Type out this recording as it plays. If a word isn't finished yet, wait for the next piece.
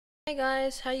Hi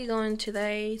guys, how you going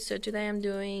today? So today I'm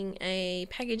doing a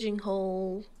packaging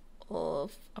haul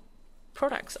of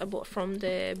products I bought from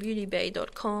the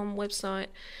beautybay.com website,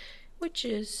 which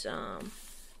is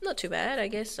not too bad, I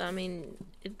guess. I mean,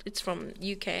 it's from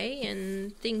UK,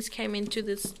 and things came in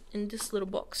this little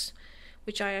box,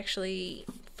 which I actually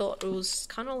thought it was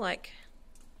kind of like,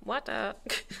 what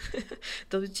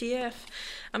WTF.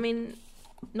 I mean,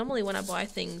 normally when I buy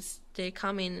things, they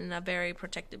come in a very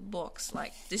protected box.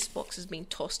 Like, this box has been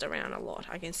tossed around a lot,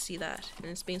 I can see that, and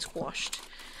it's been squashed.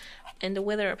 And the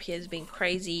weather up here has been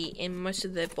crazy, and most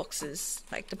of the boxes,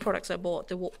 like the products I bought,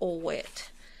 they were all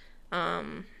wet.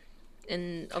 And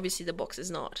obviously the box is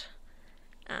not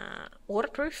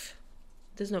waterproof.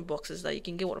 There's no boxes that you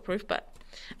can get waterproof, but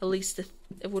at least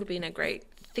it would have been a great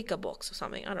thicker box or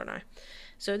something, I don't know.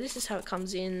 So this is how it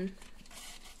comes in.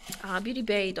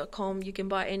 Beautybay.com, you can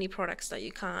buy any products that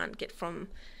you can't get from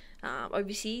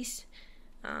overseas.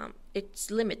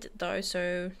 It's limited though,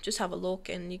 so just have a look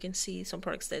and you can see some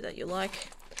products there that you like.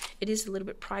 It is a little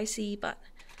bit pricey, but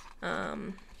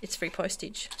it's free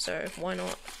postage, so why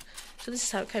not? So this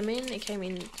is how it came in. It came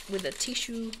in with a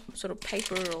tissue sort of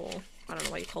paper, or I don't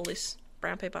know what you call this,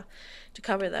 brown paper, to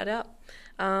cover that up.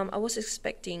 I was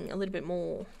expecting a little bit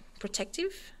more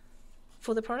protective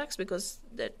for the products, because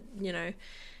that, you know,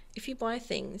 if you buy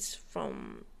things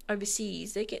from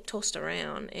overseas, they get tossed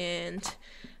around, and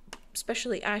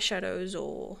especially eyeshadows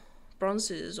or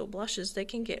bronzers or blushes, they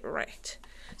can get wrecked.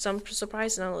 So I'm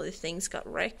surprised none of the things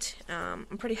got wrecked. I'm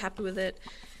pretty happy with it.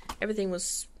 Everything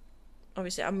was,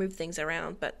 obviously I moved things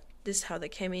around, but this is how they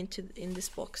came in this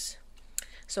box.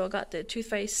 So I got the Too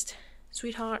Faced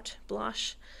Sweetheart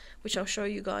blush, which I'll show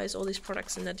you guys all these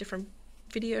products in a different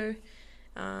video.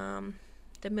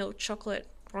 The milk chocolate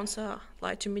bronzer,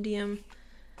 light to medium,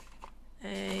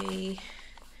 a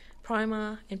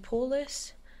primer in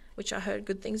poreless, which I heard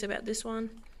good things about this one.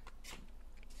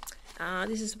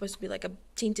 This is supposed to be like a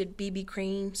tinted BB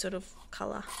cream sort of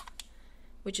color,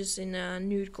 which is in a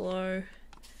nude glow.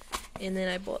 And then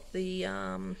I bought the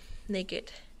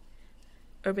Naked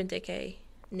Urban Decay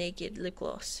Naked lip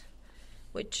gloss,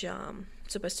 which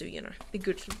supposed to, you know, be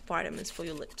good for vitamins for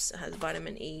your lips. It has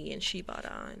vitamin E and shea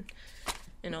butter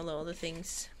and all the other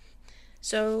things.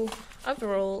 So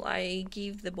overall, I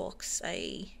give the box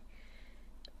a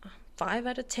 5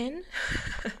 out of 10.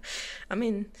 I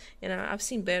mean, you know, I've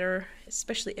seen better,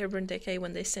 especially Urban Decay,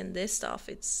 when they send their stuff,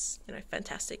 it's, you know,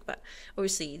 fantastic. But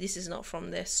obviously this is not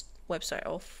from this website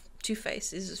of Too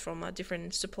Faced. This is from a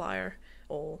different supplier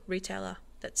or retailer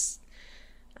that's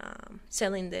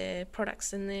selling their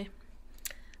products in there.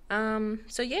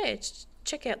 So yeah,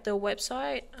 check out their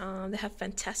website. They have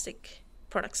fantastic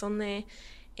products on there,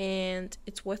 and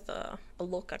it's worth a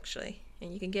look actually,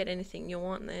 and you can get anything you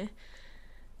want there.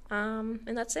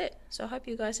 And that's it. So I hope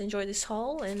you guys enjoy this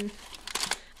haul, and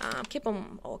keep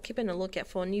on a lookout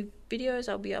for new videos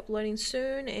I'll be uploading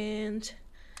soon, and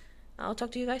I'll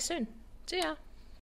talk to you guys soon. See ya.